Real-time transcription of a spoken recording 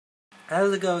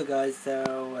How's it going, guys?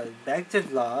 So, back to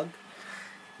vlog.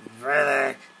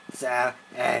 Really? No,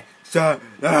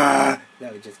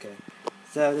 just kidding.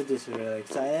 So, I'm just really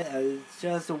excited. I was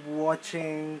just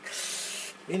watching,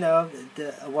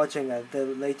 watching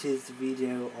the latest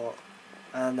video, or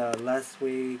I don't know, last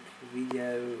week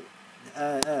video.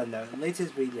 I don't know,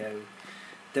 latest video.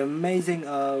 The amazing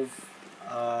of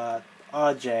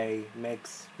RJ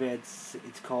mix with,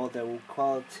 it's called the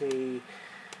quality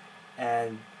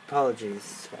and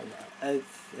apologies right now.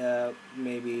 It's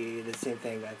maybe the same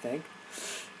thing, I think.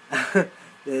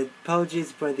 The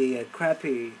apologies for the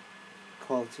crappy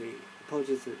quality.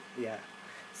 Apologies, yeah.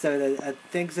 So I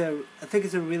think so. I think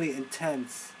it's a really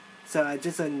intense. So I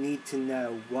just need to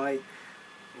know why.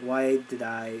 Why did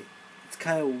I? It's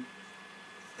kind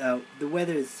of. The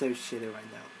weather is so shitty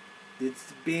right now.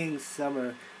 It's being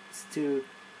summer. It's too.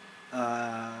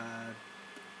 I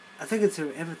think it's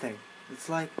everything. It's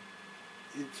like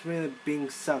it's really being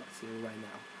sucked right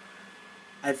now.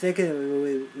 I think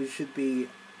we should be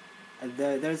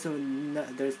there's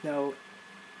no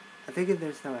I think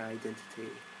there's no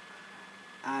identity.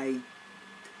 I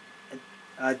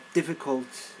difficult.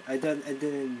 I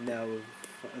didn't know.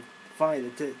 Try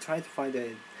to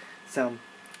find some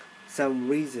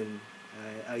reason,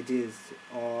 ideas,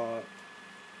 or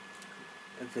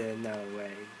the no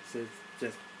way. So it's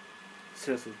just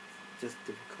seriously just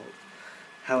difficult.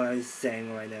 How I was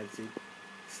saying right now, it's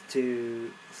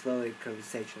too slowly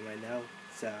conversation right now.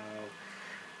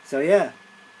 So yeah.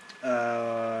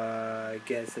 I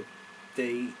guess that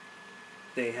they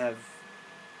have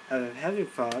having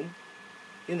fun.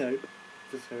 You know,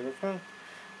 just having fun.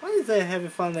 Why is they having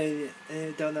fun? They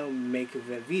don't know make the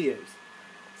videos.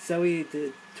 So we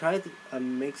try to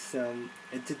make some.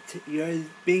 You're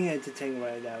being entertained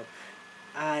right now.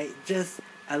 I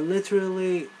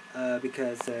literally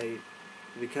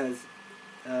because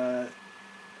uh,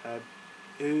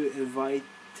 who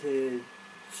invited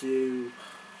to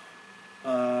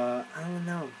I don't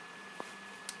know.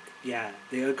 Yeah,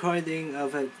 the recording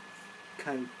of a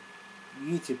kind of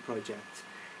YouTube project.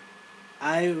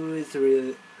 I was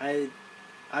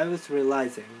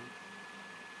realizing.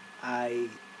 I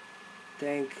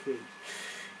think,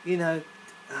 you know,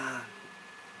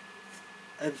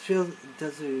 it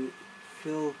doesn't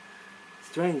feel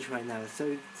strange right now. So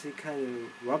it's kind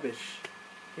of rubbish,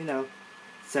 you know.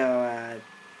 So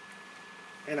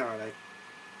like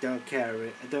don't care.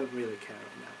 I don't really care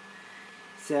right now.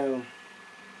 So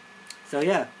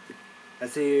yeah. I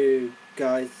see you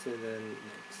guys in the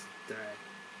next day.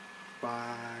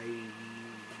 Bye.